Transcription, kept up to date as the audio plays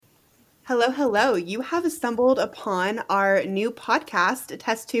Hello, hello. You have stumbled upon our new podcast,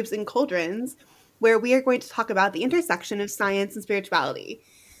 Test Tubes and Cauldrons, where we are going to talk about the intersection of science and spirituality.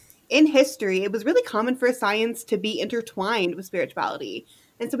 In history, it was really common for science to be intertwined with spirituality,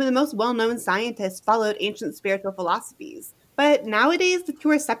 and some of the most well known scientists followed ancient spiritual philosophies. But nowadays, the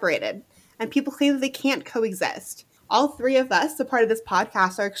two are separated, and people claim that they can't coexist. All three of us, a part of this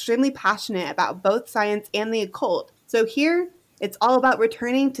podcast, are extremely passionate about both science and the occult. So here, it's all about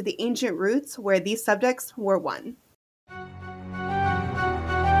returning to the ancient roots where these subjects were one.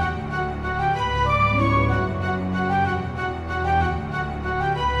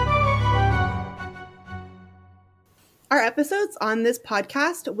 Our episodes on this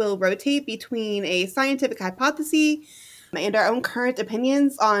podcast will rotate between a scientific hypothesis and our own current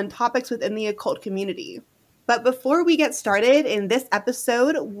opinions on topics within the occult community. But before we get started in this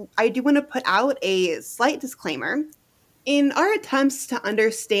episode, I do want to put out a slight disclaimer. In our attempts to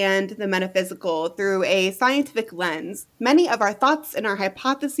understand the metaphysical through a scientific lens, many of our thoughts and our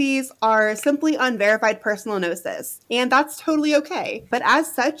hypotheses are simply unverified personal gnosis, and that's totally okay. But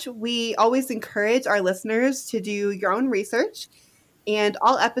as such, we always encourage our listeners to do your own research, and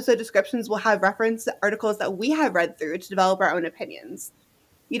all episode descriptions will have reference to articles that we have read through to develop our own opinions.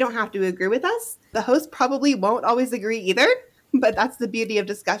 You don't have to agree with us. The host probably won't always agree either, but that's the beauty of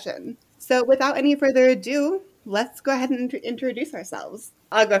discussion. So without any further ado, let's go ahead and introduce ourselves.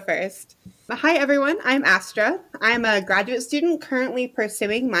 I'll go first. Hi, everyone. I'm Astra. I'm a graduate student currently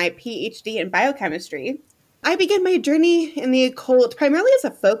pursuing my PhD in biochemistry. I began my journey in the occult primarily as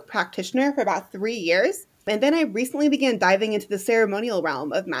a folk practitioner for about 3 years, and then I recently began diving into the ceremonial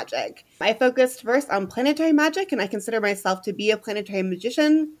realm of magic. I focused first on planetary magic, and I consider myself to be a planetary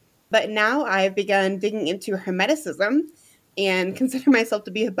magician, but now I've begun digging into Hermeticism and consider myself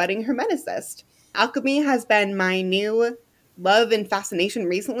to be a budding Hermeticist. Alchemy has been my new love and fascination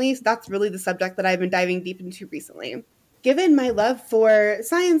recently, so that's really the subject that I've been diving deep into recently. Given my love for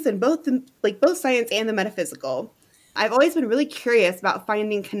science and both science and the metaphysical, I've always been really curious about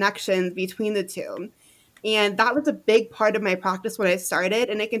finding connections between the two. And that was a big part of my practice when I started,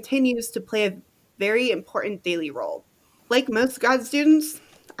 and it continues to play a very important daily role. Like most grad students,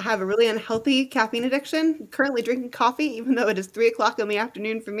 I have a really unhealthy caffeine addiction. I'm currently drinking coffee, even though it is 3 o'clock in the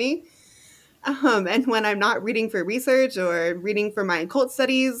afternoon for me. And when I'm not reading for research or reading for my occult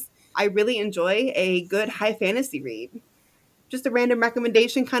studies, I really enjoy a good high fantasy read. Just a random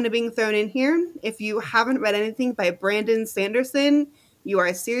recommendation kind of being thrown in here. If you haven't read anything by Brandon Sanderson, you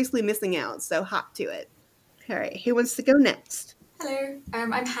are seriously missing out, so hop to it. All right, who wants to go next? Hello,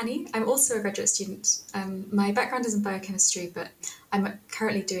 I'm Hanny. I'm also a graduate student. My background is in biochemistry, but I'm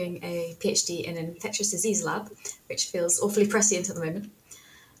currently doing a PhD in an infectious disease lab, which feels awfully prescient at the moment.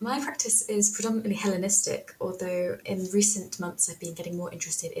 My practice is predominantly Hellenistic, although in recent months I've been getting more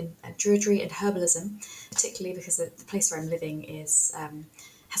interested in Druidry and herbalism, particularly because the place where I'm living has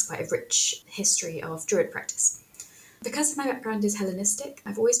quite a rich history of Druid practice. Because my background is Hellenistic,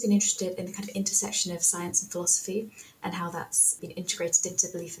 I've always been interested in the kind of intersection of science and philosophy and how that's been integrated into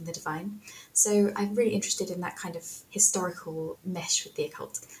belief in the divine. So I'm really interested in that kind of historical mesh with the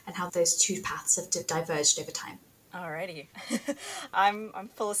occult and how those two paths have diverged over time. Alrighty. I'm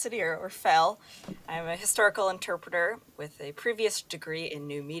Felicity or Fel. I'm a historical interpreter with a previous degree in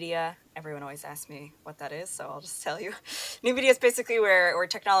new media. Everyone always asks me what that is, so I'll just tell you. New media is basically where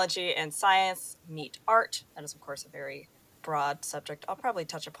technology and science meet art. That is, of course, a very broad subject. I'll probably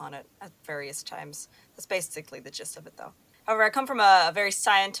touch upon it at various times. That's basically the gist of it, though. However, I come from a very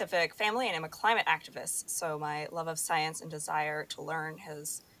scientific family, and I'm a climate activist, so my love of science and desire to learn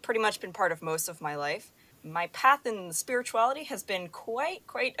has pretty much been part of most of my life. My path in spirituality has been quite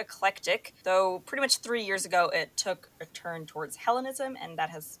eclectic, though pretty much 3 years ago it took a turn towards Hellenism, and that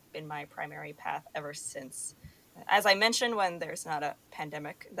has been my primary path ever since. As I mentioned, when there's not a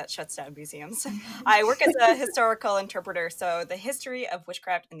pandemic that shuts down museums, I work as a historical interpreter, so the history of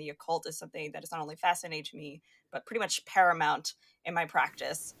witchcraft and the occult is something that is not only fascinating to me, but pretty much paramount in my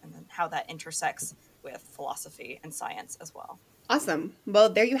practice, and then how that intersects with philosophy and science as well. Awesome.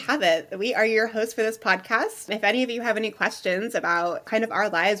 Well, there you have it. We are your hosts for this podcast. If any of you have any questions about kind of our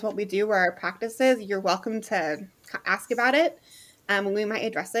lives, what we do, or our practices, you're welcome to ask about it. We might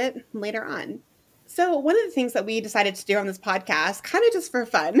address it later on. So one of the things that we decided to do on this podcast, kind of just for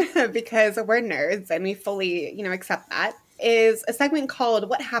fun, because we're nerds and we fully, accept that, is a segment called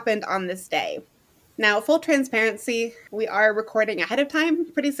What Happened on This Day. Now, full transparency, we are recording ahead of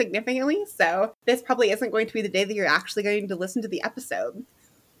time pretty significantly, so this probably isn't going to be the day that you're actually going to listen to the episode.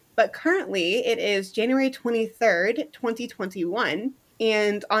 But currently, it is January 23rd, 2021,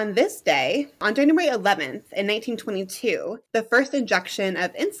 And on this day, on January 11th in 1922, the first injection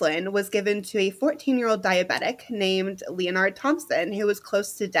of insulin was given to a 14-year-old diabetic named Leonard Thompson, who was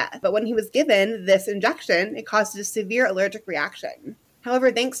close to death. But when he was given this injection, it caused a severe allergic reaction.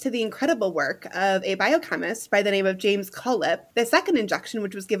 However, thanks to the incredible work of a biochemist by the name of James Cullip, the second injection,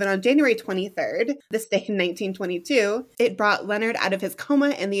 which was given on January 23rd, this day in 1922, it brought Leonard out of his coma,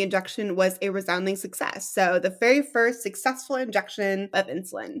 and the injection was a resounding success. So the very first successful injection of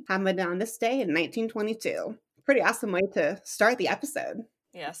insulin happened on this day in 1922. Pretty awesome way to start the episode.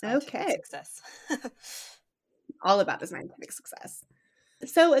 Yeah, scientific success. All about the scientific success.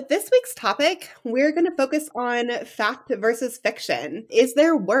 So this week's topic, we're going to focus on fact versus fiction. Is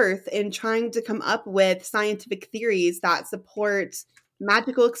there worth in trying to come up with scientific theories that support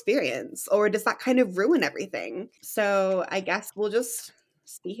magical experience, or does that kind of ruin everything? So I guess we'll just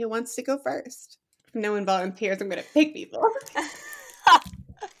see who wants to go first. If no one volunteers, I'm going to pick people.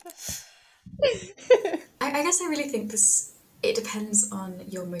 I guess I really think it depends on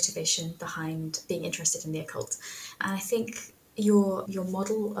your motivation behind being interested in the occult. And I think your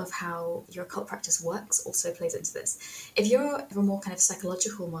model of how your occult practice works also plays into this. If you're a more kind of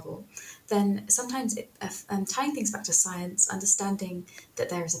psychological model, then sometimes tying things back to science, understanding that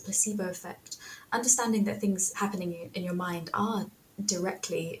there is a placebo effect, understanding that things happening in your mind are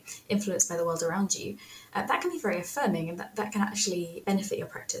directly influenced by the world around you, that can be very affirming, and that can actually benefit your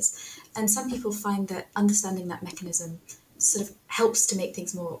practice. And some people find that understanding that mechanism sort of helps to make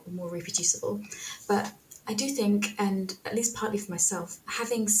things more reproducible. But I do think, and at least partly for myself,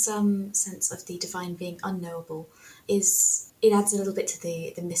 having some sense of the divine being unknowable it adds a little bit to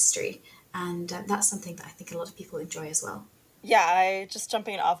the mystery, and that's something that I think a lot of people enjoy as well. Yeah, just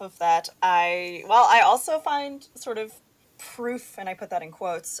jumping off of that, I also find sort of proof, and I put that in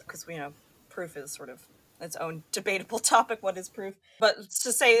quotes because proof is sort of its own debatable topic. What is proof? But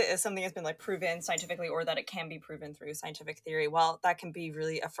to say something has been like proven scientifically, or that it can be proven through scientific theory, well, that can be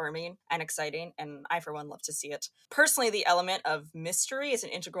really affirming and exciting, and I for one love to see it. Personally, the element of mystery is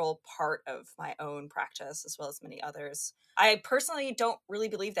an integral part of my own practice, as well as many others. I personally don't really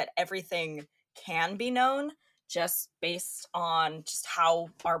believe that everything can be known just based on just how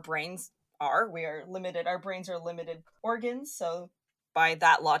our brains are. We are limited. Our brains are limited organs, so by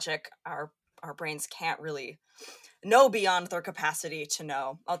that logic, our brains can't really know beyond their capacity to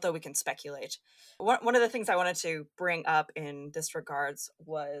know, although we can speculate. One of the things I wanted to bring up in this regards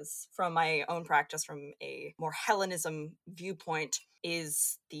was from my own practice, from a more Hellenism viewpoint,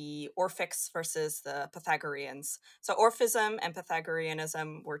 is the Orphics versus the Pythagoreans. So Orphism and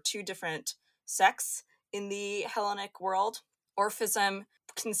Pythagoreanism were two different sects in the Hellenic world. Orphism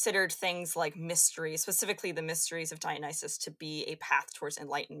considered things like mysteries, specifically the mysteries of Dionysus, to be a path towards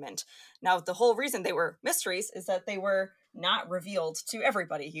enlightenment. Now, the whole reason they were mysteries is that they were not revealed to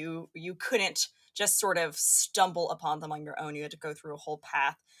everybody. You couldn't just sort of stumble upon them on your own. You had to go through a whole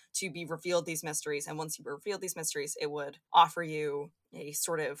path to be revealed these mysteries. And once you were revealed these mysteries, it would offer you a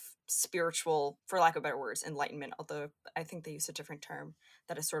sort of spiritual, for lack of better words, enlightenment, although I think they use a different term.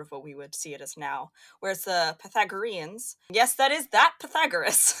 That is sort of what we would see it as now. Whereas the Pythagoreans, yes, that is that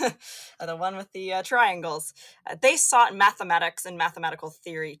Pythagoras, the one with the triangles, they sought mathematics and mathematical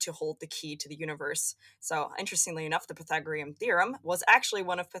theory to hold the key to the universe. So interestingly enough, the Pythagorean theorem was actually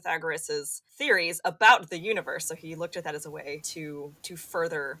one of Pythagoras's theories about the universe. So he looked at that as a way to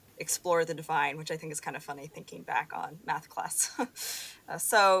further explore the divine, which I think is kind of funny thinking back on math class.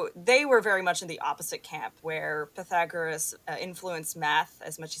 So they were very much in the opposite camp, where Pythagoras influenced math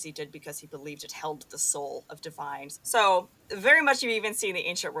as much as he did because he believed it held the soul of divines. So very much you even see in the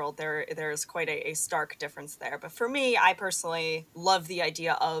ancient world, there's quite a stark difference there. But for me, I personally love the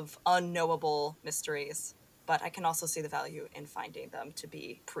idea of unknowable mysteries, but I can also see the value in finding them to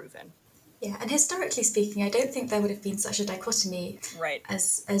be proven. Yeah, and historically speaking, I don't think there would have been such a dichotomy, right?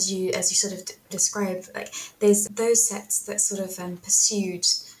 As you sort of describe. Like, there's those sects that sort of pursued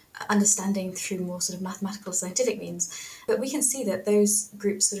understanding through more sort of mathematical scientific means, but we can see that those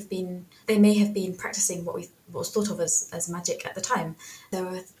groups they may have been practicing what was thought of as magic at the time. There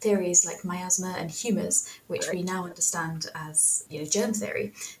were theories like miasma and humours, which we now understand as germ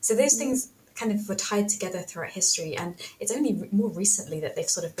theory. So those things kind of were tied together throughout history, and it's only more recently that they've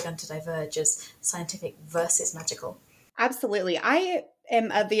sort of begun to diverge as scientific versus magical. Absolutely. I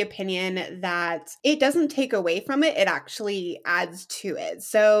am of the opinion that it doesn't take away from it, it actually adds to it.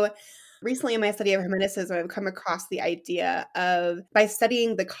 So recently in my study of Hermeticism, I've come across the idea of, by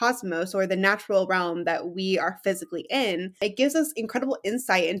studying the cosmos or the natural realm that we are physically in, it gives us incredible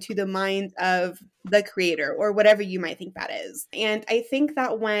insight into the mind of the creator, or whatever you might think that is. And I think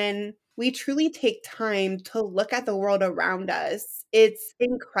that when we truly take time to look at the world around us, it's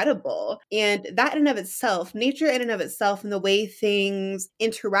incredible. And that in and of itself, nature in and of itself, and the way things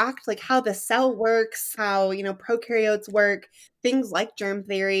interact, like how the cell works, how, prokaryotes work, things like germ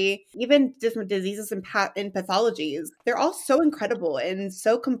theory, even different diseases and pathologies, they're all so incredible and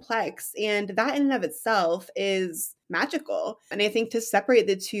so complex. And that in and of itself is magical. And I think to separate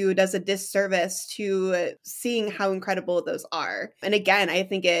the two does a disservice to seeing how incredible those are. And again, I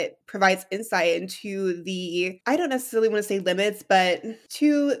think it provides insight into I don't necessarily want to say limits, but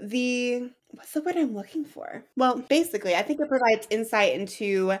to what's the word I'm looking for? Well, basically, I think it provides insight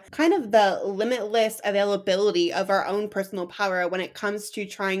into kind of the limitless availability of our own personal power when it comes to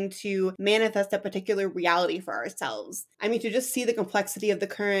trying to manifest a particular reality for ourselves. I mean, to just see the complexity of the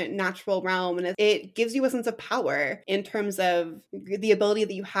current natural realm, and it gives you a sense of power in terms of the ability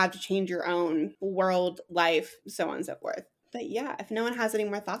that you have to change your own world, life, so on and so forth. But yeah, if no one has any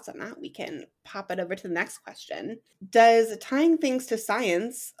more thoughts on that, we can pop it over to the next question. Does tying things to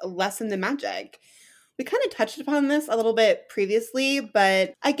science lessen the magic? We kind of touched upon this a little bit previously,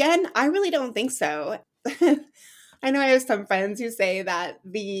 but again, I really don't think so. I know I have some friends who say that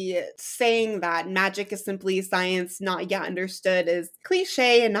the saying that magic is simply science not yet understood is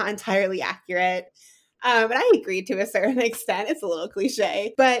cliche and not entirely accurate. But I agree to a certain extent. It's a little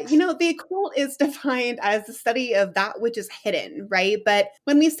cliche. But, the occult is defined as the study of that which is hidden, right? But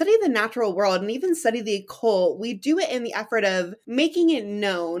when we study the natural world and even study the occult, we do it in the effort of making it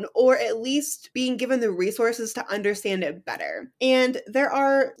known, or at least being given the resources to understand it better. And there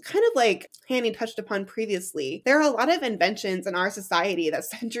are kind of like Hanny touched upon previously, there are a lot of inventions in our society that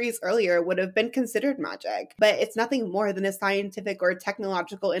centuries earlier would have been considered magic, but it's nothing more than a scientific or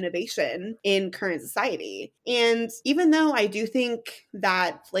technological innovation in current society. And even though I do think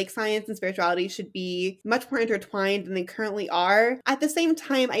that like science and spirituality should be much more intertwined than they currently are, at the same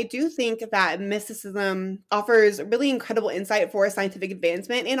time, I do think that mysticism offers really incredible insight for scientific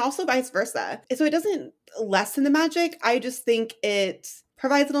advancement and also vice versa. So it doesn't lessen the magic. I just think it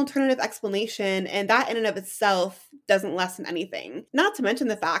provides an alternative explanation, and that in and of itself doesn't lessen anything. Not to mention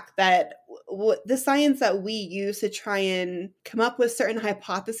the fact that the science that we use to try and come up with certain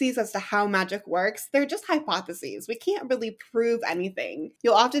hypotheses as to how magic works, they're just hypotheses. We can't really prove anything.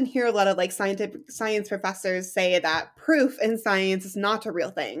 You'll often hear a lot of like science professors say that proof in science is not a real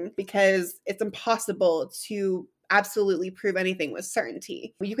thing because it's impossible to absolutely prove anything with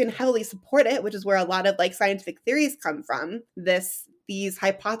certainty. You can heavily support it, which is where a lot of like scientific theories come from. These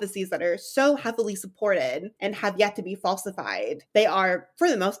hypotheses that are so heavily supported and have yet to be falsified, they are, for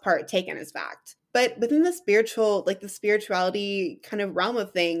the most part, taken as fact. But within the spirituality kind of realm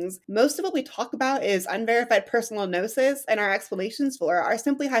of things, most of what we talk about is unverified personal gnosis, and our explanations for are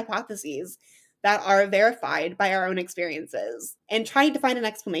simply hypotheses that are verified by our own experiences. And trying to find an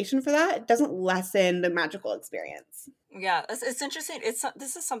explanation for that doesn't lessen the magical experience. Yeah, it's interesting.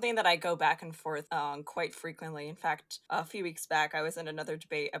 This is something that I go back and forth on quite frequently. In fact, a few weeks back, I was in another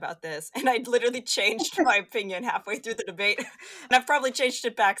debate about this, and I literally changed my opinion halfway through the debate. And I've probably changed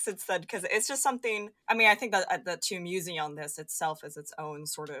it back since then, because it's just something, I mean, I think that the Tomb musing on this itself is its own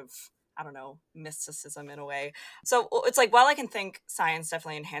sort of, I don't know, mysticism in a way. So it's like, while I can think science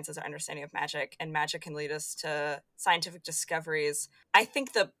definitely enhances our understanding of magic, and magic can lead us to scientific discoveries, I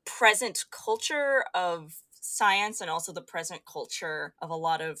think the present culture of science and also the present culture of a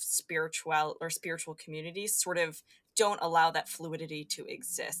lot of spiritual communities sort of don't allow that fluidity to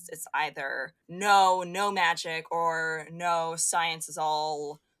exist. It's either no magic, or no, science is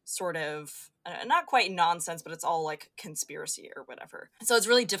all sort of not quite nonsense, but it's all like conspiracy or whatever. So it's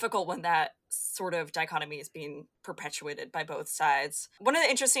really difficult when that sort of dichotomy is being perpetuated by both sides. One of the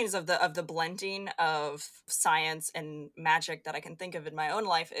interesting things of the blending of science and magic that I can think of in my own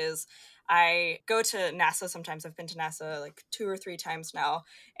life is I go to NASA sometimes. I've been to NASA like 2 or 3 times now.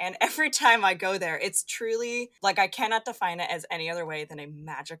 And every time I go there, it's truly like, I cannot define it as any other way than a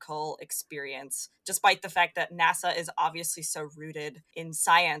magical experience, despite the fact that NASA is obviously so rooted in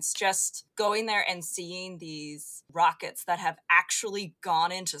science. Just going there and seeing these rockets that have actually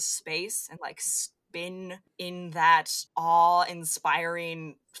gone into space and like been in that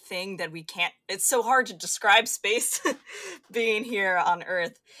awe-inspiring thing that we can't, it's so hard to describe space being here on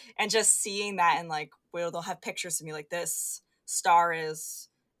Earth, and just seeing that, and like, where they'll have pictures of me like, this star is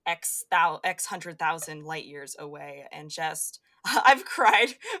X 100,000 light years away, and just I've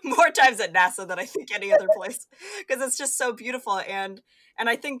cried more times at NASA than I think any other place, because it's just so beautiful. And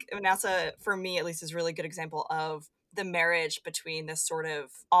I think NASA, for me at least, is a really good example of the marriage between this sort of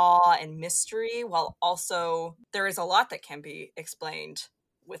awe and mystery, while also there is a lot that can be explained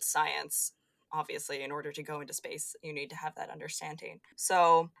with science. obviously, in order to go into space, you need to have that understanding.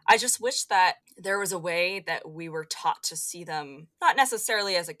 So I just wish that there was a way that we were taught to see them, not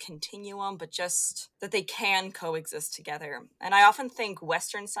necessarily as a continuum, but just that they can coexist together. And I often think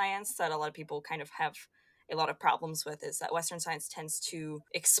Western science, that a lot of people kind of have a lot of problems with, is that Western science tends to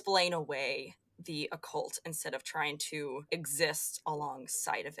explain away the occult instead of trying to exist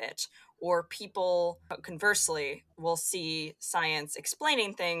alongside of it. Or people, conversely, will see science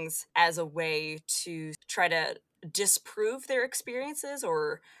explaining things as a way to try to disprove their experiences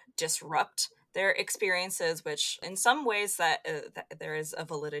or disrupt their experiences, which in some ways that there is a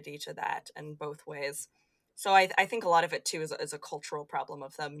validity to that in both ways. So I think a lot of it too is a cultural problem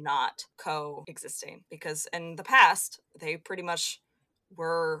of them not coexisting, because in the past they pretty much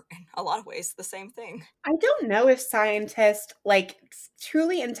were in a lot of ways the same thing. I don't know if scientists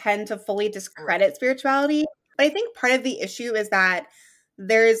truly intend to fully discredit spirituality, but I think part of the issue is that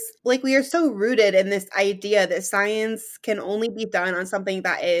we are so rooted in this idea that science can only be done on something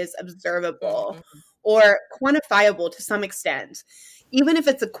that is observable or quantifiable to some extent, even if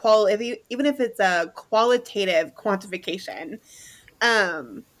it's a qualitative quantification.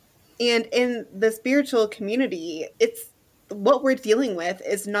 And in the spiritual community, it's what we're dealing with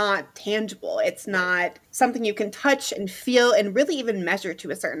is not tangible. It's not something you can touch and feel and really even measure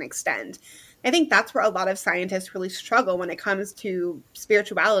to a certain extent. I think that's where a lot of scientists really struggle when it comes to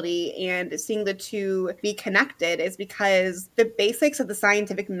spirituality and seeing the two be connected, is because the basics of the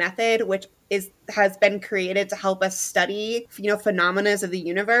scientific method, which has been created to help us study, phenomena of the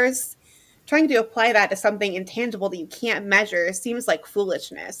universe, trying to apply that to something intangible that you can't measure seems like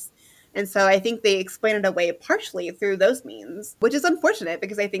foolishness. And so I think they explain it away partially through those means, which is unfortunate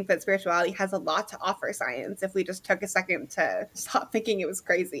because I think that spirituality has a lot to offer science if we just took a second to stop thinking it was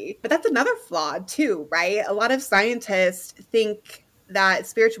crazy. But that's another flaw too, right? A lot of scientists think that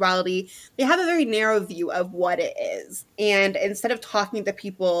spirituality, they have a very narrow view of what it is. And instead of talking to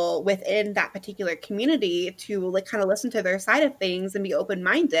people within that particular community to kind of listen to their side of things and be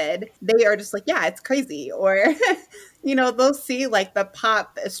open-minded, they are just like, yeah, it's crazy. Or, they'll see the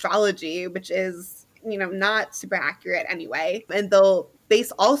pop astrology, which is, not super accurate anyway. And they'll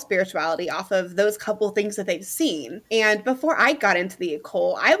base all spirituality off of those couple things that they've seen. And before I got into the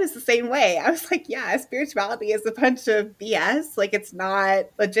occult, I was the same way. I was like, yeah, spirituality is a bunch of BS. It's not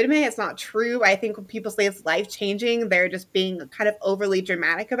legitimate. It's not true. I think when people say it's life-changing, they're just being kind of overly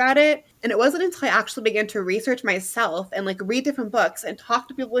dramatic about it. And it wasn't until I actually began to research myself and read different books and talk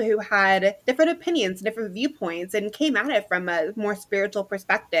to people who had different opinions and different viewpoints and came at it from a more spiritual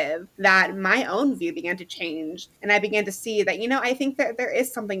perspective that my own view began to change. And I began to see that, I think that there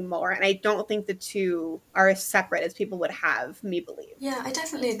is something more, and I don't think the two are as separate as people would have me believe. Yeah, I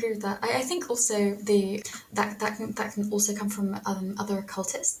definitely agree with that. I think also that can also come from other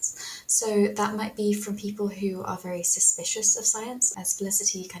occultists. So that might be from people who are very suspicious of science. As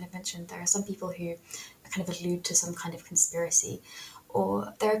Felicity kind of mentioned, there are some people who kind of allude to some kind of conspiracy.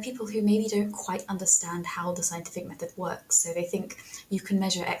 Or there are people who maybe don't quite understand how the scientific method works. So they think you can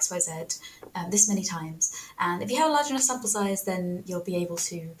measure X, Y, Z this many times. And if you have a large enough sample size, then you'll be able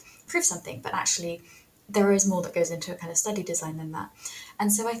to prove something. But actually, there is more that goes into a kind of study design than that.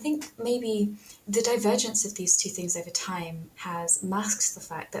 And so I think maybe the divergence of these two things over time has masked the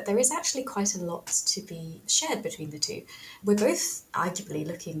fact that there is actually quite a lot to be shared between the two. We're both arguably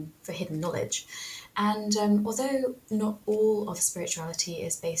looking for hidden knowledge. And although not all of spirituality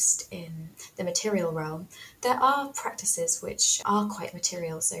is based in the material realm, there are practices which are quite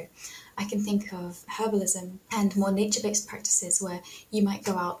material. So I can think of herbalism and more nature-based practices where you might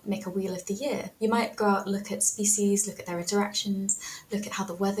go out, make a wheel of the year. You might go out, look at species, look at their interactions, look at how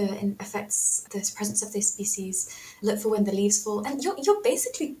the weather affects the presence of those species, look for when the leaves fall. And you're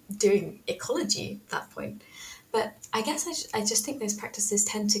basically doing ecology at that point. But I guess I just think those practices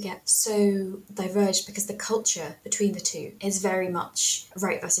tend to get so diverged because the culture between the two is very much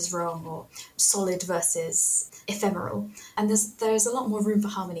right versus wrong or solid versus ephemeral. And there's a lot more room for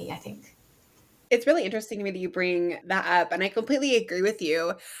harmony, I think. It's really interesting to me that you bring that up, and I completely agree with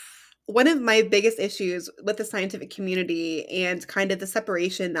you. One of my biggest issues with the scientific community and kind of the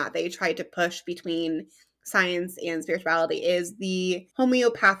separation that they try to push between science and spirituality is the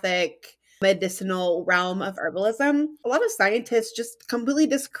homeopathic medicinal realm of herbalism. A lot of scientists just completely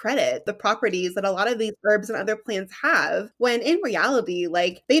discredit the properties that a lot of these herbs and other plants have, when in reality,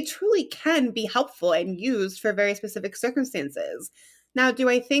 they truly can be helpful and used for very specific circumstances. Now, do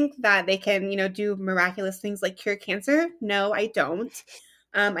I think that they can, do miraculous things like cure cancer? No, I don't.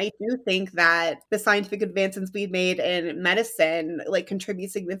 I do think that the scientific advancements we've made in medicine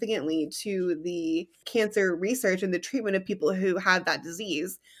contribute significantly to the cancer research and the treatment of people who have that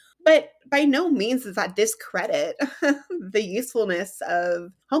disease. But by no means does that discredit the usefulness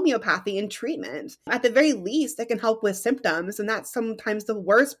of homeopathy in treatment. At the very least, it can help with symptoms, and that's sometimes the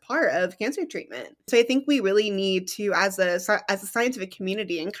worst part of cancer treatment. So I think we really need to, as a scientific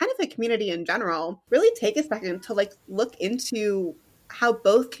community and kind of a community in general, really take a second to look into how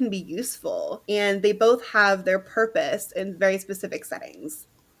both can be useful, and they both have their purpose in very specific settings.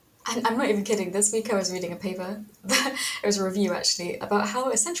 And I'm not even kidding. This week I was reading a paper, it was a review actually, about how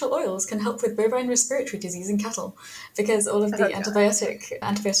essential oils can help with bovine respiratory disease in cattle, because all of the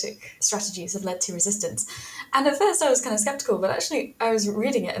antibiotic strategies have led to resistance. And at first I was kind of skeptical, but actually I was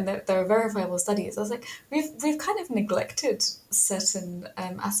reading it and there are verifiable studies. I was like, we've kind of neglected certain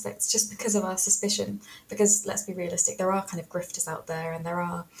aspects just because of our suspicion, because let's be realistic, there are kind of grifters out there, and there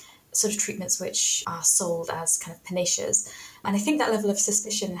are sort of treatments which are sold as kind of panacеas. And I think that level of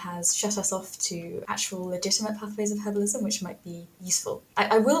suspicion has shut us off to actual legitimate pathways of herbalism, which might be useful.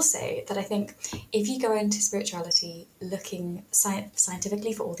 I will say that I think if you go into spirituality looking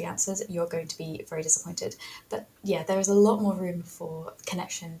scientifically for all the answers, you're going to be very disappointed. But yeah, there is a lot more room for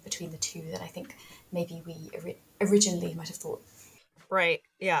connection between the two that I think maybe we originally might have thought. Right.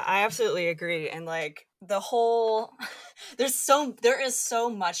 Yeah, I absolutely agree. And the whole there is so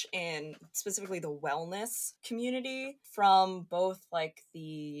much in specifically the wellness community, from both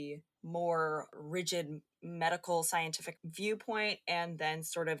the more rigid medical scientific viewpoint and then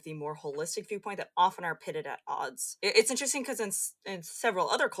sort of the more holistic viewpoint, that often are pitted at odds. It's interesting because in several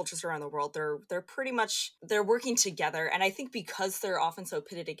other cultures around the world, they're pretty much, they're working together. And I think because they're often so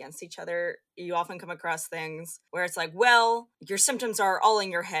pitted against each other, you often come across things where it's like, well, your symptoms are all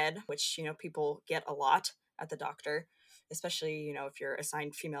in your head, which, people get a lot at the doctor. Especially, if you're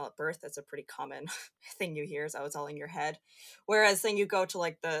assigned female at birth, that's a pretty common thing you hear, is, oh, it's all in your head. Whereas then you go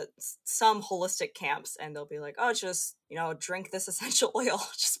to some holistic camps and they'll be like, oh, just, drink this essential oil.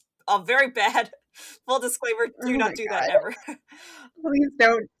 Just a very bad, full disclaimer, do not do that ever. Please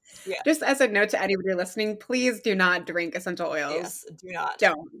don't. Yeah. Just as a note to anybody listening, please do not drink essential oils. Yes, do not.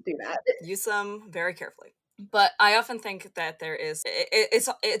 Don't do that. Use them very carefully. But I often think that there is,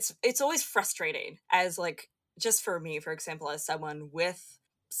 it's always frustrating as just for me, for example, as someone with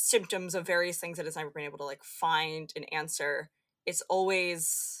symptoms of various things that has never been able to find an answer, it's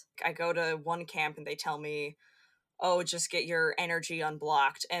always, I go to one camp and they tell me, oh, just get your energy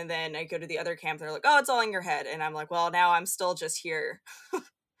unblocked. And then I go to the other camp, they're like, oh, it's all in your head. And I'm like, well, now I'm still just here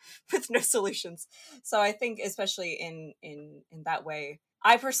with no solutions. So I think especially in that way,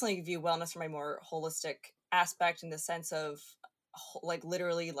 I personally view wellness from a more holistic aspect, in the sense of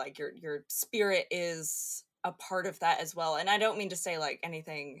literally your spirit is a part of that as well. And I don't mean to say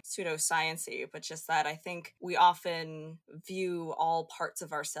anything pseudoscience-y, but just that I think we often view all parts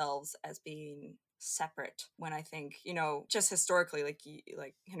of ourselves as being separate, when I think, just historically,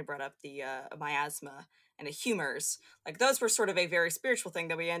 Henry brought up the miasma and the humors, those were sort of a very spiritual thing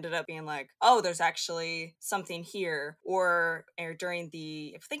that we ended up being oh, there's actually something here. Or during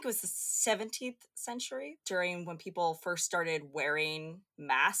I think it was the 17th century, during when people first started wearing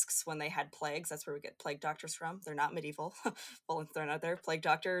masks when they had plagues. That's where we get plague doctors from. They're not medieval. Well, they're not there. Plague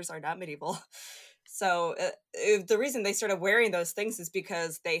doctors are not medieval. So the reason they started wearing those things is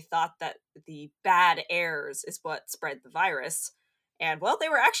because they thought that the bad airs is what spread the virus. And well, they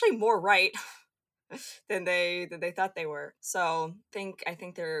were actually more right than they thought they were. So I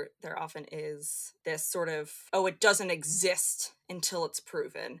think there often is this sort of, oh, it doesn't exist until it's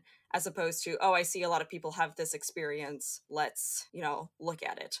proven, as opposed to, oh, I see a lot of people have this experience. Let's, look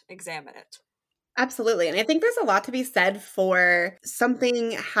at it, examine it. Absolutely. And I think there's a lot to be said for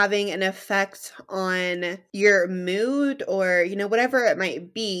something having an effect on your mood, or, whatever it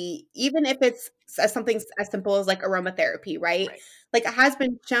might be, even if it's something as simple as aromatherapy, right? It has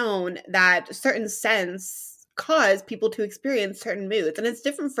been shown that certain scents cause people to experience certain moods, and it's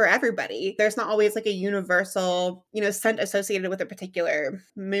different for everybody. There's not always a universal, scent associated with a particular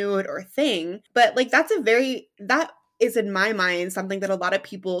mood or thing. But that is, in my mind, something that a lot of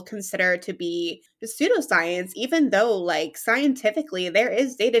people consider to be pseudoscience, even though scientifically there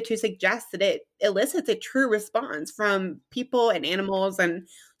is data to suggest that it elicits a true response from people and animals and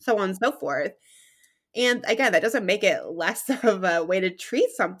so on and so forth. And again, that doesn't make it less of a way to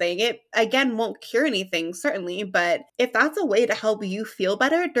treat something. It, again, won't cure anything, certainly. But if that's a way to help you feel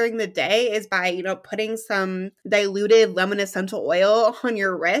better during the day, is by, putting some diluted lemon essential oil on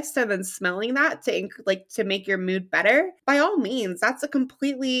your wrist and then smelling that to make your mood better, by all means, that's a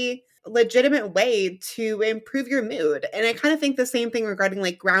completely legitimate way to improve your mood. And I kind of think the same thing regarding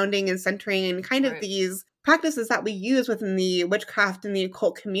grounding and centering and kind of these practices that we use within the witchcraft and the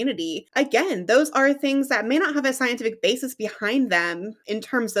occult community, again, those are things that may not have a scientific basis behind them in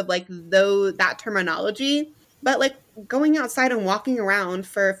terms of like that terminology. But like going outside and walking around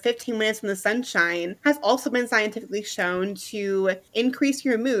for 15 minutes in the sunshine has also been scientifically shown to increase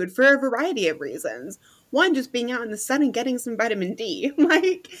your mood for a variety of reasons. One, just being out in the sun and getting some vitamin D.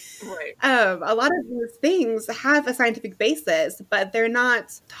 Right. A lot of these things have a scientific basis, but they're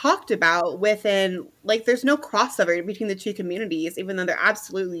not talked about within, like, there's no crossover between the two communities, even though there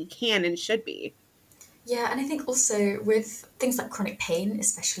absolutely can and should be. Yeah, and I think also with things like chronic pain,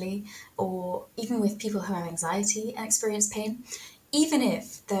 especially, or even with people who have anxiety and experience pain, even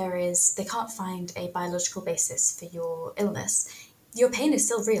if they can't find a biological basis for your illness, your pain is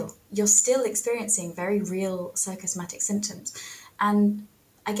still real. You're still experiencing very real psychosomatic symptoms. And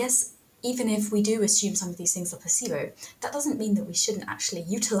I guess even if we do assume some of these things are placebo, that doesn't mean that we shouldn't actually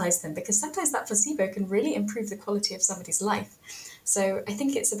utilize them, because sometimes that placebo can really improve the quality of somebody's life. So I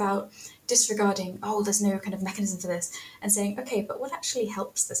think it's about disregarding, oh, there's no kind of mechanism for this, and saying, okay, but what actually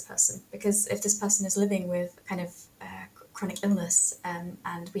helps this person? Because if this person is living with kind of chronic illness and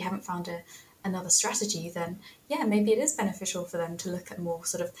we haven't found another strategy, then yeah, maybe it is beneficial for them to look at more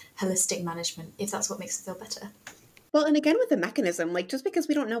sort of holistic management if that's what makes them feel better. Well, and again with the mechanism, like just because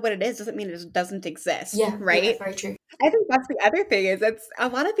we don't know what it is doesn't mean it just doesn't exist, Yeah, right? Yeah, very true. I think that's the other thing is it's a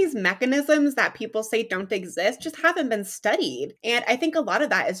lot of these mechanisms that people say don't exist just haven't been studied. And I think a lot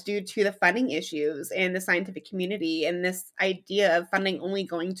of that is due to the funding issues in the scientific community and this idea of funding only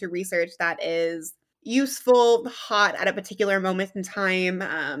going to research that is useful, hot at a particular moment in time,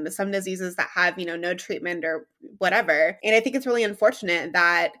 some diseases that have, no treatment or whatever. And I think it's really unfortunate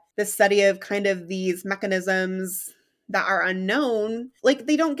that the study of kind of these mechanisms that are unknown, like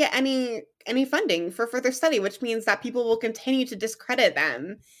they don't get any funding for further study, which means that people will continue to discredit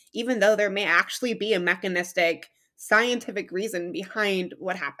them, even though there may actually be a mechanistic scientific reason behind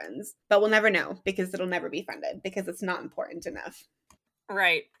what happens. But we'll never know because it'll never be funded because it's not important enough.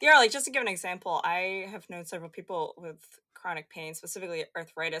 Right. Yeah, like just to give an example, I have known several people with chronic pain, specifically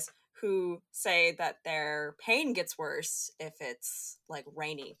arthritis, who say that their pain gets worse if it's like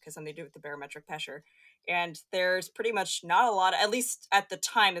rainy, because then they do it with the barometric pressure. And there's pretty much not a lot, at least at the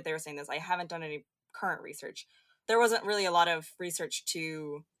time that they were saying this, I haven't done any current research. There wasn't really a lot of research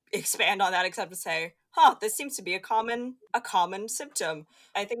to expand on that except to say, this seems to be a common symptom.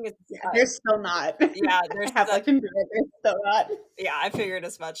 I think it's there's still not. Yeah, there's I have there's still not. Yeah, I figured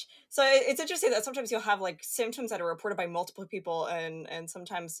as much. So it's interesting that sometimes you'll have like symptoms that are reported by multiple people, and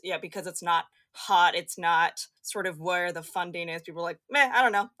sometimes because it's not hot, it's not sort of where the funding is. People are like, meh, I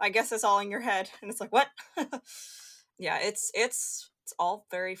don't know. I guess it's all in your head, and it's like, what? Yeah, it's all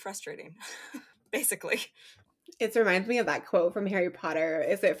very frustrating, basically. It reminds me of that quote from Harry Potter.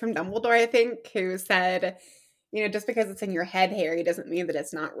 Is it from Dumbledore, I think, who said, just because it's in your head, Harry, doesn't mean that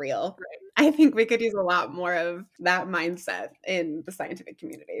it's not real. Right. I think we could use a lot more of that mindset in the scientific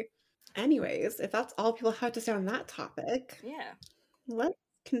community. Anyways, if that's all people have to say on that topic, let's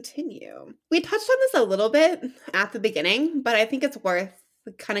continue. We touched on this a little bit at the beginning, but I think it's worth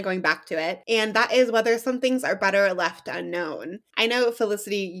kind of going back to it, and that is whether some things are better left unknown. I know,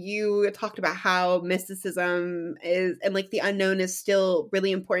 Felicity, you talked about how mysticism is, and like the unknown is still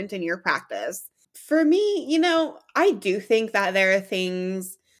really important in your practice. For me, I do think that there are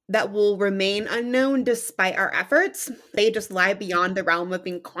things that will remain unknown despite our efforts. They just lie beyond the realm of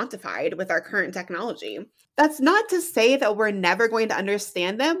being quantified with our current technology. That's not to say that we're never going to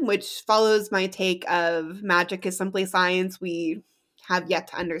understand them, which follows my take of magic is simply science we have yet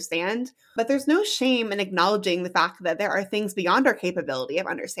to understand. But there's no shame in acknowledging the fact that there are things beyond our capability of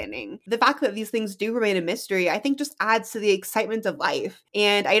understanding. The fact that these things do remain a mystery, I think, just adds to the excitement of life.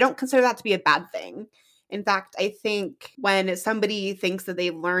 And I don't consider that to be a bad thing. In fact, I think when somebody thinks that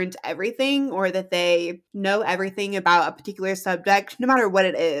they've learned everything or that they know everything about a particular subject, no matter what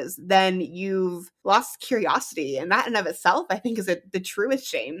it is, then you've lost curiosity. And that in of itself, I think, is the truest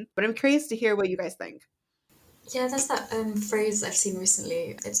shame. But I'm curious to hear what you guys think. Yeah, there's that phrase I've seen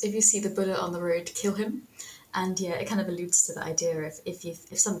recently. It's, if you see the bullet on the road, kill him. And yeah, it kind of alludes to the idea of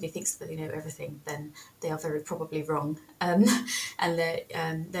if somebody thinks that they know everything, then they are very probably wrong, and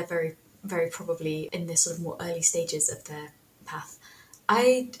they're very, very probably in this sort of more early stages of their path.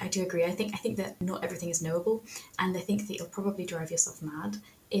 I do agree. I think that not everything is knowable, and I think that you'll probably drive yourself mad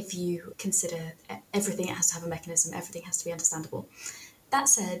if you consider everything has to have a mechanism, everything has to be understandable. That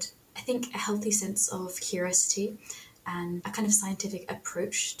said, I think a healthy sense of curiosity and a kind of scientific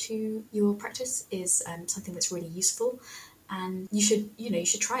approach to your practice is something that's really useful. And you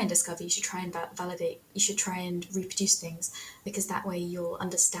should try and discover, you should try and validate, you should try and reproduce things, because that way you'll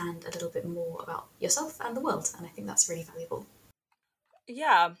understand a little bit more about yourself and the world. And I think that's really valuable.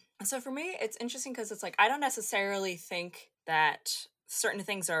 Yeah. So for me, it's interesting because it's like, I don't necessarily think that certain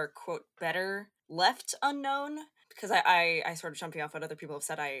things are, quote, better left unknown, because I sort of jumping off what other people have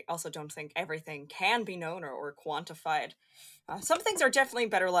said, I also don't think everything can be known or quantified. Some things are definitely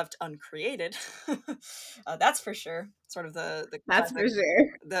better left uncreated. That's for sure. Sort of the That's for sure.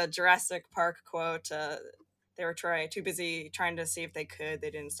 the Jurassic Park quote. They were too busy trying to see if they could.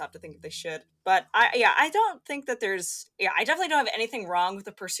 They didn't stop to think if they should. But I don't think that I definitely don't have anything wrong with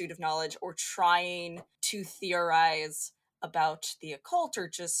the pursuit of knowledge or trying to theorize about the occult or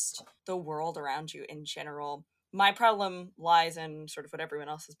just the world around you in general. My problem lies in sort of what everyone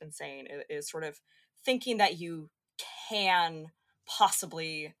else has been saying, is sort of thinking that you can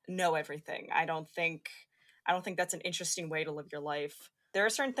possibly know everything. I don't think that's an interesting way to live your life. There are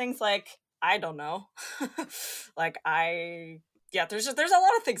certain things like, I don't know. There's a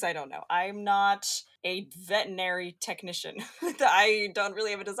lot of things I don't know. I'm not a veterinary technician. I don't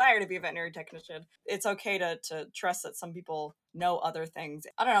really have a desire to be a veterinary technician. It's okay to trust that some people know other things.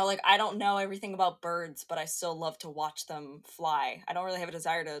 I don't know, like, I don't know everything about birds, but I still love to watch them fly. I don't really have a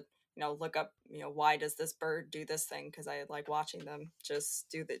desire to look up, why does this bird do this thing? Because I like watching them just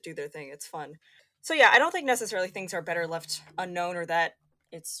do their thing. It's fun. So yeah, I don't think necessarily things are better left unknown, or that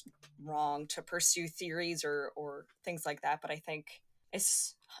it's wrong to pursue theories or things like that. But I think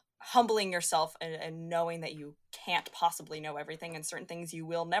it's humbling yourself and knowing that you can't possibly know everything, and certain things you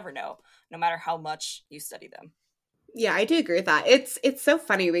will never know, no matter how much you study them. Yeah, I do agree with that. It's so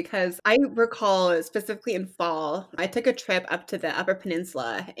funny because I recall specifically in fall, I took a trip up to the Upper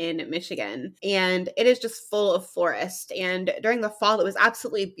Peninsula in Michigan, and it is just full of forest. And during the fall, it was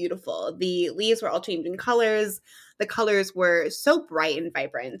absolutely beautiful. The leaves were all changing colors. The colors were so bright and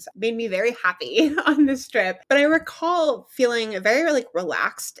vibrant, made me very happy on this trip. But I recall feeling very like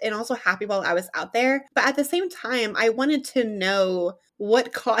relaxed and also happy while I was out there. But at the same time, I wanted to know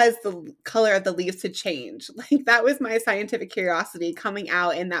what caused the color of the leaves to change. Like, that was my scientific curiosity coming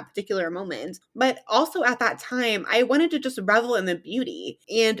out in that particular moment. But also at that time, I wanted to just revel in the beauty.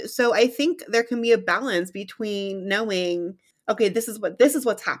 And so I think there can be a balance between knowing, okay, this is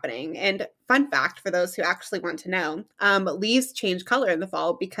what's happening. And fun fact for those who actually want to know, leaves change color in the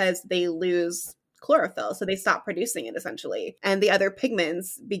fall because they lose chlorophyll. So they stop producing it essentially. And the other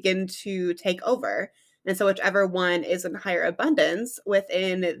pigments begin to take over. And so whichever one is in higher abundance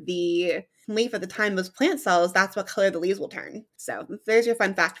within the leaf at the time those plant cells, that's what color the leaves will turn. So there's your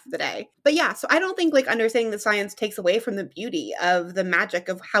fun fact for the day. But yeah, so I don't think like understanding the science takes away from the beauty of the magic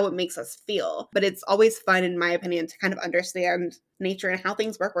of how it makes us feel. But it's always fun, in my opinion, to kind of understand nature and how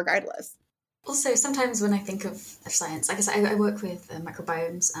things work regardless. Also, sometimes when I think of science, I guess I work with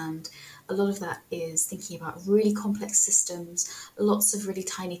microbiomes, and a lot of that is thinking about really complex systems, lots of really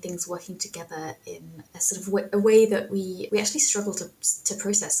tiny things working together in a sort of a way that we actually struggle to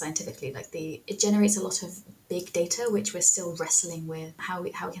process scientifically. Like it generates a lot of big data, which we're still wrestling with how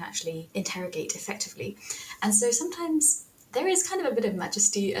we can actually interrogate effectively. And so sometimes there is kind of a bit of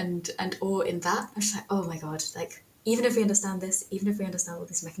majesty and awe in that. I'm just like, oh my God, like, even if we understand this, even if we understand all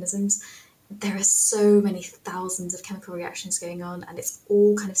these mechanisms, there are so many thousands of chemical reactions going on, and it's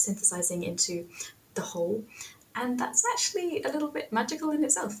all kind of synthesizing into the whole. And that's actually a little bit magical in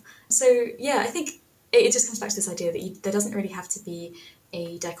itself. So yeah, I think it just comes back to this idea that there doesn't really have to be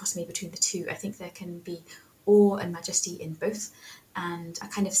a dichotomy between the two. I think there can be awe and majesty in both, and a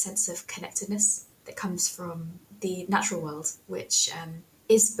kind of sense of connectedness that comes from the natural world, which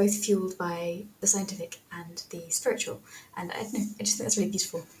is both fueled by the scientific and the spiritual. And I don't know, I just think that's really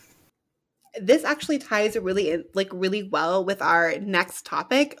beautiful. This actually ties really well with our next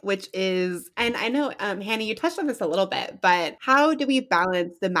topic, which is, and I know, Hannah, you touched on this a little bit, but how do we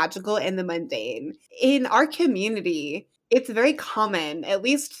balance the magical and the mundane? In our community, it's very common, at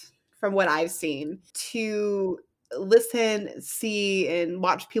least from what I've seen, to listen, see, and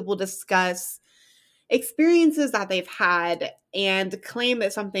watch people discuss experiences that they've had and claim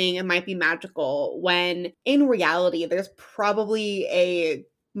that something might be magical, when in reality, there's probably a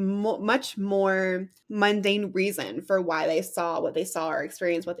much more mundane reason for why they saw what they saw or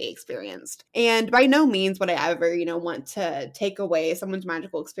experienced what they experienced. And by no means would I ever, want to take away someone's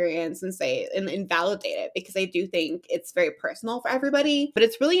magical experience and say and invalidate it, because I do think it's very personal for everybody. But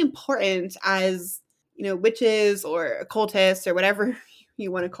it's really important as, witches or occultists or whatever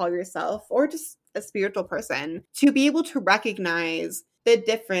you want to call yourself, or just a spiritual person, to be able to recognize the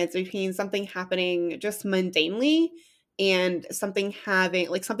difference between something happening just mundanely and something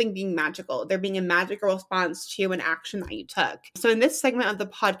being magical, there being a magical response to an action that you took. So in this segment of the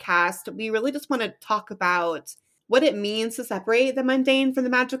podcast, we really just want to talk about what it means to separate the mundane from the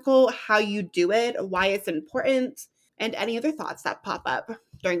magical, how you do it, why it's important, and any other thoughts that pop up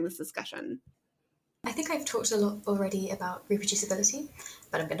during this discussion. I think I've talked a lot already about reproducibility,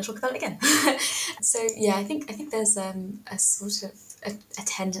 but I'm going to talk about it again. So yeah, I think there's a sort of a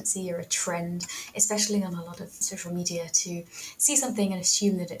tendency or a trend, especially on a lot of social media, to see something and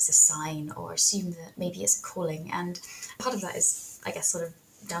assume that it's a sign or assume that maybe it's a calling. And part of that is, I guess, sort of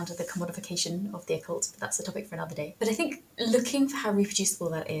down to the commodification of the occult, but that's a topic for another day. But I think looking for how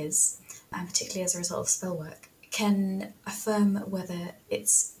reproducible that is, and particularly as a result of spell work, can affirm whether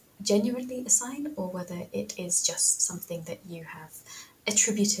it's genuinely a sign or whether it is just something that you have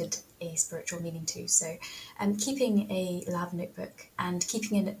attributed a spiritual meaning to. So keeping a lab notebook and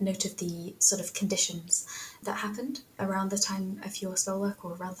keeping a note of the sort of conditions that happened around the time of your spell work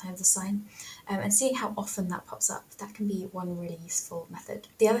or around the time of the sign, and seeing how often that pops up, that can be one really useful method.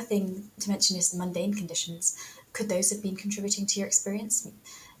 The other thing to mention is the mundane conditions. Could those have been contributing to your experience?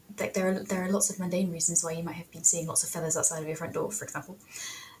 Like there are lots of mundane reasons why you might have been seeing lots of feathers outside of your front door, for example.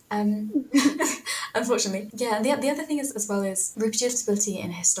 Unfortunately. Yeah, and the other thing is, as well, is reproducibility in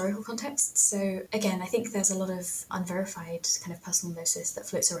a historical context. So again, I think there's a lot of unverified kind of personal gnosis that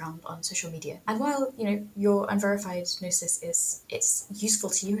floats around on social media. And while, your unverified gnosis it's useful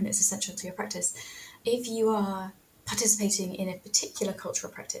to you and it's essential to your practice, if you are participating in a particular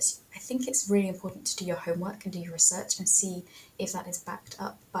cultural practice, I think it's really important to do your homework and do your research and see if that is backed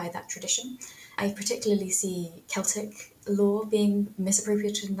up by that tradition. I particularly see Celtic lore being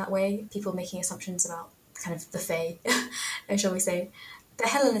misappropriated in that way, people making assumptions about kind of the Fae, shall we say. But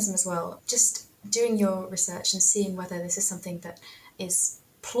Hellenism as well, just doing your research and seeing whether this is something that is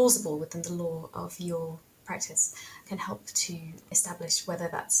plausible within the lore of your practice can help to establish whether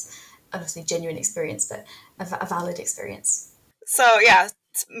that's obviously genuine experience, but a valid experience. So yeah,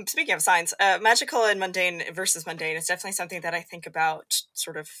 speaking of signs, magical and mundane versus mundane is definitely something that I think about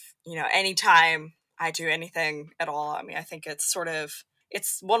sort of, anytime I do anything at all. I mean, I think it's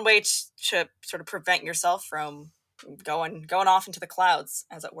one way to sort of prevent yourself from going off into the clouds,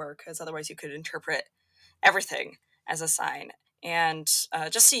 as it were, because otherwise you could interpret everything as a sign. And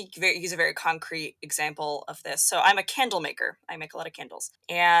just to use a very concrete example of this. So I'm a candle maker. I make a lot of candles.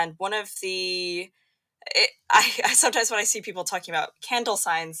 And one of I sometimes when I see people talking about candle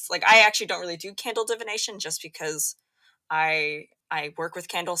signs, like I actually don't really do candle divination just because I work with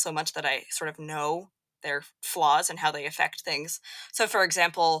candles so much that I sort of know their flaws and how they affect things. So for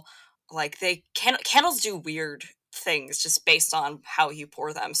example, like candles do weird things just based on how you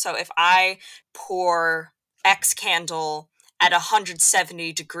pour them. So if I pour X candle at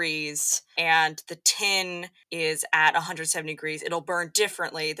 170 degrees and the tin is at 170 degrees, it'll burn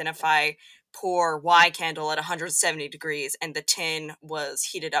differently than if I pour Y candle at 170 degrees and the tin was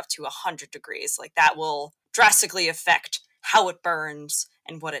heated up to 100 degrees. Like that will drastically affect how it burns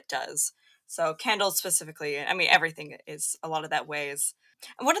and what it does. So candles specifically, I mean, everything is a lot of that ways.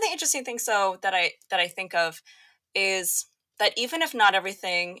 And one of the interesting things, though, that I think of is that even if not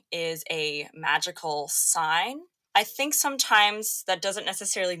everything is a magical sign, I think sometimes that doesn't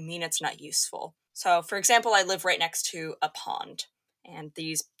necessarily mean it's not useful. So, for example, I live right next to a pond, and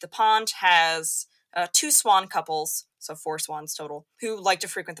the pond has 2 swan couples, so 4 swans total, who like to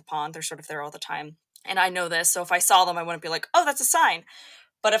frequent the pond. They're sort of there all the time. And I know this, so if I saw them, I wouldn't be like, oh, that's a sign.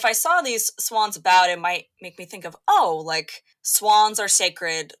 But if I saw these swans about, it might make me think of, oh, like swans are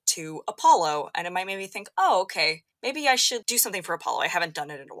sacred to Apollo. And it might make me think, oh, okay, maybe I should do something for Apollo. I haven't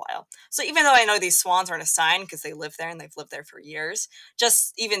done it in a while. So even though I know these swans aren't a sign because they live there and they've lived there for years,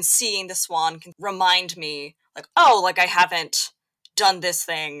 just even seeing the swan can remind me, like, oh, like I haven't done this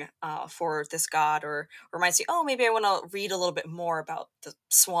thing for this god, or reminds me, oh, maybe I want to read a little bit more about the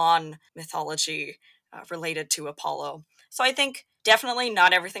swan mythology related to Apollo. So I think definitely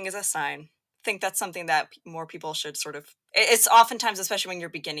not everything is a sign. I think that's something that more people should sort of, it's oftentimes, especially when you're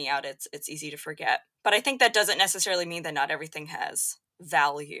beginning out, it's easy to forget. But I think that doesn't necessarily mean that not everything has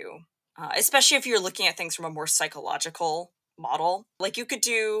value, especially if you're looking at things from a more psychological model. Like you could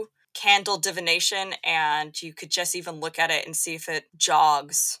do candle divination and you could just even look at it and see if it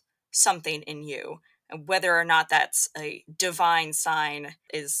jogs something in you. And whether or not that's a divine sign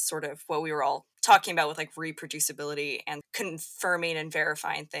is sort of what we were all talking about with like reproducibility and confirming and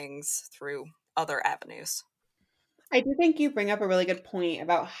verifying things through other avenues. I do think you bring up a really good point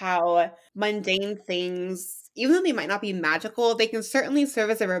about how mundane things, even though they might not be magical, they can certainly serve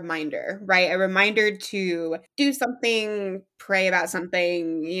as a reminder, right? A reminder to do something, pray about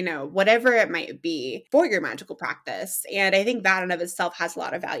something, whatever it might be for your magical practice. And I think that in and of itself has a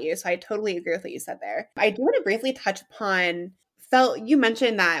lot of value. So I totally agree with what you said there. I do want to briefly touch upon you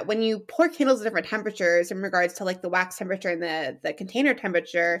mentioned that when you pour candles at different temperatures in regards to like the wax temperature and the container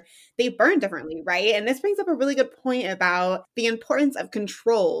temperature, they burn differently, right? And this brings up a really good point about the importance of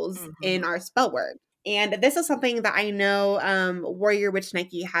controls in our spell work. And this is something that I know Warrior Witch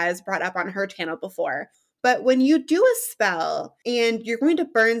Nike has brought up on her channel before. But when you do a spell and you're going to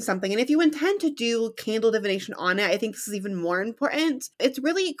burn something, and if you intend to do candle divination on it, I think this is even more important. It's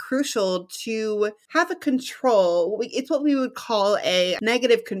really crucial to have a control. It's what we would call a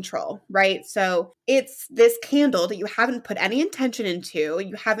negative control, right? So it's this candle that you haven't put any intention into,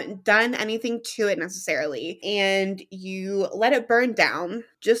 you haven't done anything to it necessarily, and you let it burn down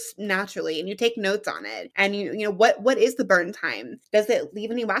just naturally, and you take notes on it. And what is the burn time? Does it leave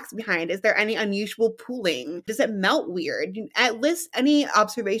any wax behind? Is there any unusual pooling? Does it melt weird? List any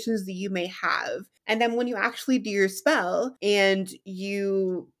observations that you may have. And then when you actually do your spell and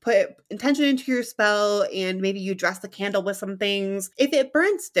you put intention into your spell and maybe you dress the candle with some things, if it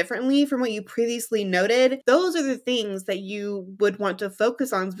burns differently from what you previously noted, those are the things that you would want to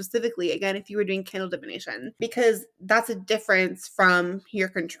focus on specifically, again, if you were doing candle divination, because that's a difference from your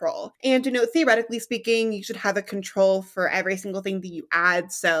control. And theoretically speaking, you should have a control for every single thing that you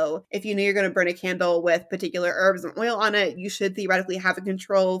add. So if you know you're going to burn a candle with particular herbs and oil on it, you should theoretically have a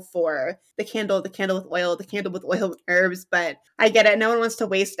control for the candle with oil, the candle with oil with herbs. But I get it. No one wants to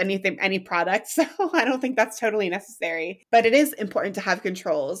waste any product. So I don't think that's totally necessary. But it is important to have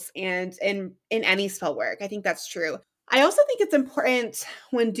controls, and in any spell work, I think that's true. I also think it's important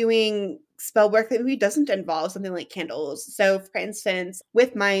when doing spell work that maybe doesn't involve something like candles. So for instance,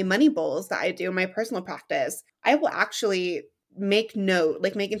 with my money bowls that I do in my personal practice, I will actually make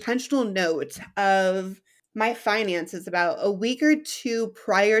intentional note of my finances about a week or two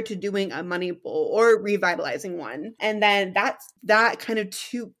prior to doing a money bowl or revitalizing one. And then that kind of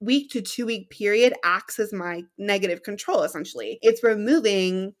 2 week to 2 week period acts as my negative control, essentially. It's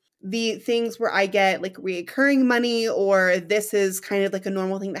removing the things where I get like reoccurring money, or this is kind of like a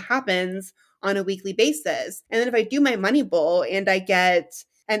normal thing that happens on a weekly basis. And then if I do my money bowl and I get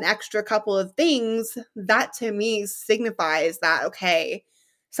an extra couple of things, that to me signifies that, okay,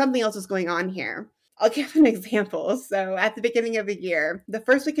 something else is going on here. I'll give an example. So at the beginning of the year, the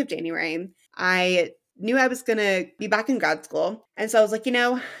first week of January, I knew I was going to be back in grad school. And so I was like, I'm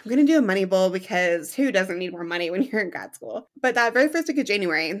going to do a money bowl, because who doesn't need more money when you're in grad school? But that very first week of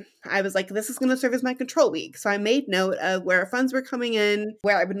January, I was like, this is going to serve as my control week. So I made note of where funds were coming in,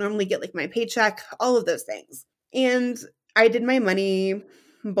 where I would normally get like my paycheck, all of those things. And I did my money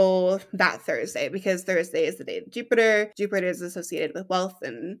bowl that Thursday, because Thursday is the day of Jupiter. Jupiter is associated with wealth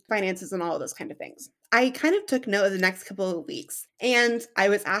and finances and all of those kind of things. I kind of took note of the next couple of weeks, and I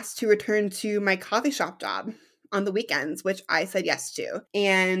was asked to return to my coffee shop job on the weekends, which I said yes to.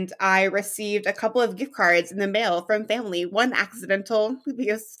 And I received a couple of gift cards in the mail from family. One accidental,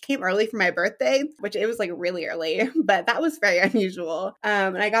 because it came early for my birthday, which it was like really early, but that was very unusual.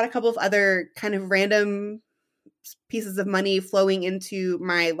 And I got a couple of other kind of random pieces of money flowing into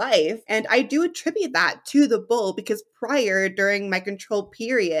my life. And I do attribute that to the bull, because during my control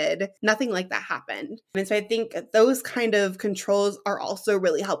period, nothing like that happened. And so I think those kind of controls are also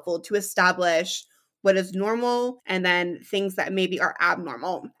really helpful to establish what is normal and then things that maybe are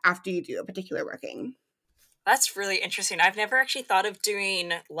abnormal after you do a particular working. That's really interesting. I've never actually thought of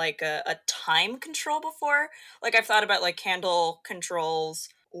doing like a time control before. Like I've thought about like candle controls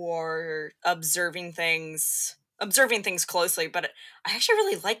or observing things closely, but I actually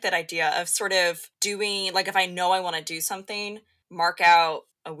really like that idea of sort of doing, like if I know I want to do something, mark out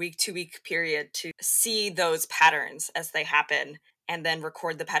a week, 2 week period to see those patterns as they happen, and then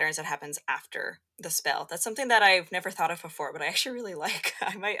record the patterns that happens after the spell. That's something that I've never thought of before, but I actually really like.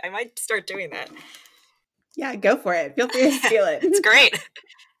 I might start doing that. Yeah, go for it. Feel free to steal it. It's great.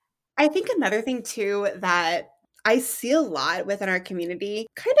 I think another thing too that I see a lot within our community,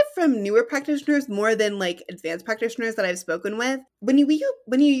 kind of from newer practitioners more than like advanced practitioners that I've spoken with. When you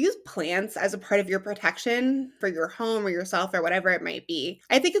use plants as a part of your protection for your home or yourself or whatever it might be,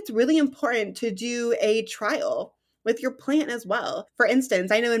 I think it's really important to do a trial with your plant as well. For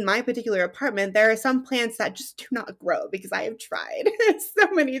instance, I know in my particular apartment, there are some plants that just do not grow, because I have tried so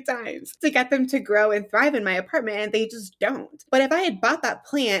many times to get them to grow and thrive in my apartment, and they just don't. But if I had bought that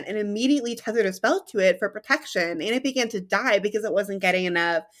plant and immediately tethered a spell to it for protection, and it began to die because it wasn't getting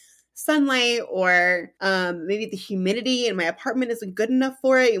enough sunlight, or maybe the humidity in my apartment isn't good enough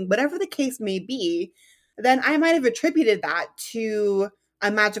for it, and whatever the case may be, then I might have attributed that to a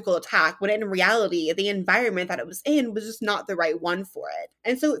magical attack when in reality, the environment that it was in was just not the right one for it.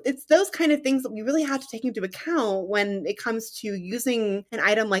 And so it's those kind of things that we really have to take into account when it comes to using an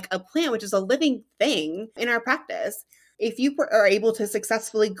item like a plant, which is a living thing, in our practice. If you are able to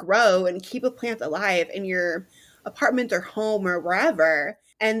successfully grow and keep a plant alive in your apartment or home or wherever,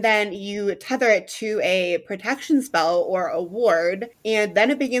 and then you tether it to a protection spell or a ward, and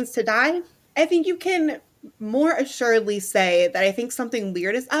then it begins to die, I think you can more assuredly say that I think something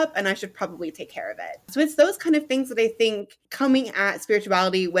weird is up and I should probably take care of it. So it's those kind of things that I think coming at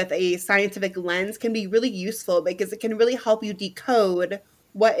spirituality with a scientific lens can be really useful, because it can really help you decode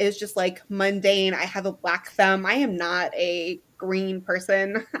what is just like mundane. I have a black thumb. I am not a green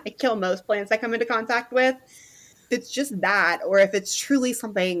person. I kill most plants I come into contact with. If it's just that, or if it's truly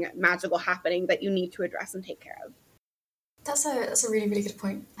something magical happening that you need to address and take care of. That's a really, really good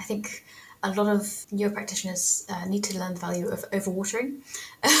point. I think a lot of yoga practitioners need to learn the value of overwatering.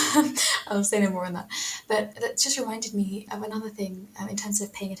 I'll say no more on that. But that just reminded me of another thing in terms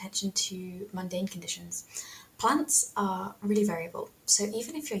of paying attention to mundane conditions. Plants are really variable. So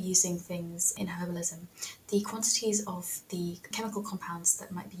even if you're using things in herbalism, the quantities of the chemical compounds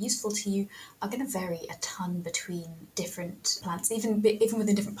that might be useful to you are going to vary a ton between different plants, even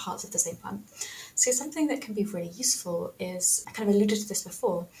within different parts of the same plant. So something that can be really useful is, I kind of alluded to this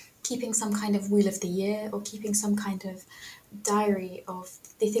before, keeping some kind of wheel of the year or keeping some kind of diary of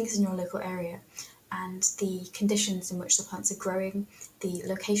the things in your local area and the conditions in which the plants are growing, the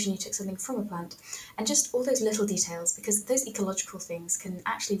location you took something from a plant, and just all those little details, because those ecological things can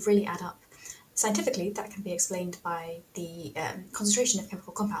actually really add up. Scientifically, that can be explained by the concentration of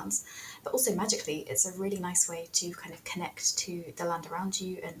chemical compounds, but also magically, it's a really nice way to kind of connect to the land around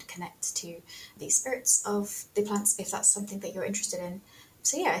you and connect to the spirits of the plants if that's something that you're interested in.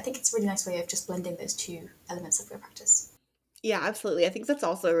 So yeah, I think it's a really nice way of just blending those two elements of your practice. Yeah, absolutely. I think that's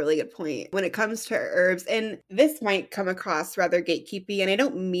also a really good point when it comes to herbs. And this might come across rather gatekeepy, and I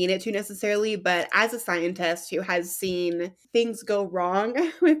don't mean it to necessarily, but as a scientist who has seen things go wrong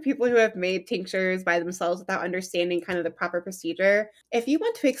with people who have made tinctures by themselves without understanding kind of the proper procedure, if you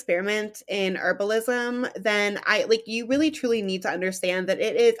want to experiment in herbalism, then you really truly need to understand that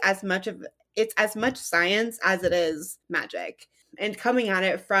it's as much science as it is magic. And coming at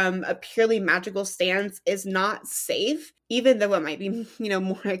it from a purely magical stance is not safe, even though it might be,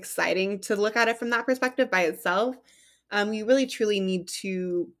 more exciting to look at it from that perspective by itself. You really truly need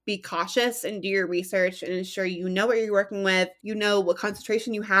to be cautious and do your research and ensure you know what you're working with, you know what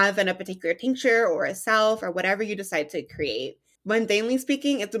concentration you have in a particular tincture or a self or whatever you decide to create. Mundanely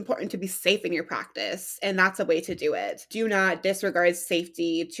speaking, it's important to be safe in your practice, and that's a way to do it. Do not disregard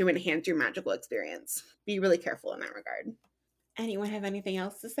safety to enhance your magical experience. Be really careful in that regard. Anyone have anything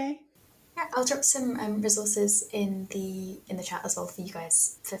else to say? Yeah, I'll drop some resources in the chat as well for you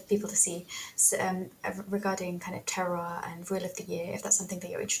guys, for people to see, regarding kind of terroir and rule of the year. If that's something that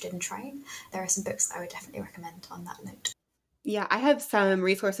you're interested in trying, there are some books that I would definitely recommend on that note. Yeah, I have some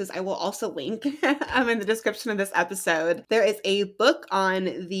resources I will also link in the description of this episode. There is a book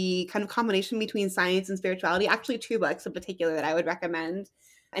on the kind of combination between science and spirituality, actually 2 books in particular that I would recommend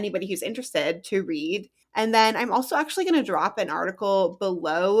anybody who's interested to read. And then I'm also actually going to drop an article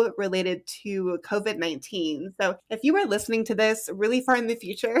below related to COVID-19. So if you are listening to this really far in the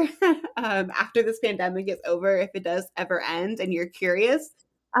future, after this pandemic is over, if it does ever end and you're curious,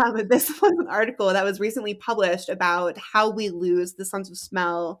 this was an article that was recently published about how we lose the sense of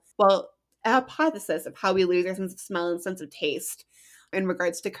smell. Well, a hypothesis of how we lose our sense of smell and sense of taste in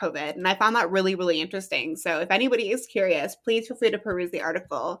regards to COVID. And I found that really, really interesting. So if anybody is curious, please feel free to peruse the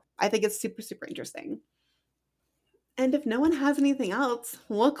article. I think it's super, super interesting. And if no one has anything else,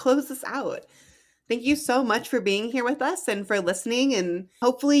 we'll close this out. Thank you so much for being here with us and for listening. And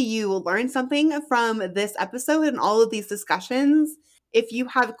hopefully you will learn something from this episode and all of these discussions. If you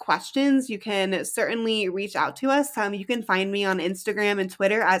have questions, you can certainly reach out to us. You can find me on Instagram and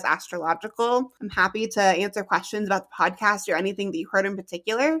Twitter as Astrological. I'm happy to answer questions about the podcast or anything that you heard in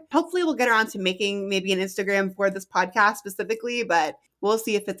particular. Hopefully we'll get around to making maybe an Instagram for this podcast specifically, but we'll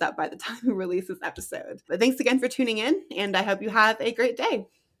see if it's up by the time we release this episode. But thanks again for tuning in, and I hope you have a great day.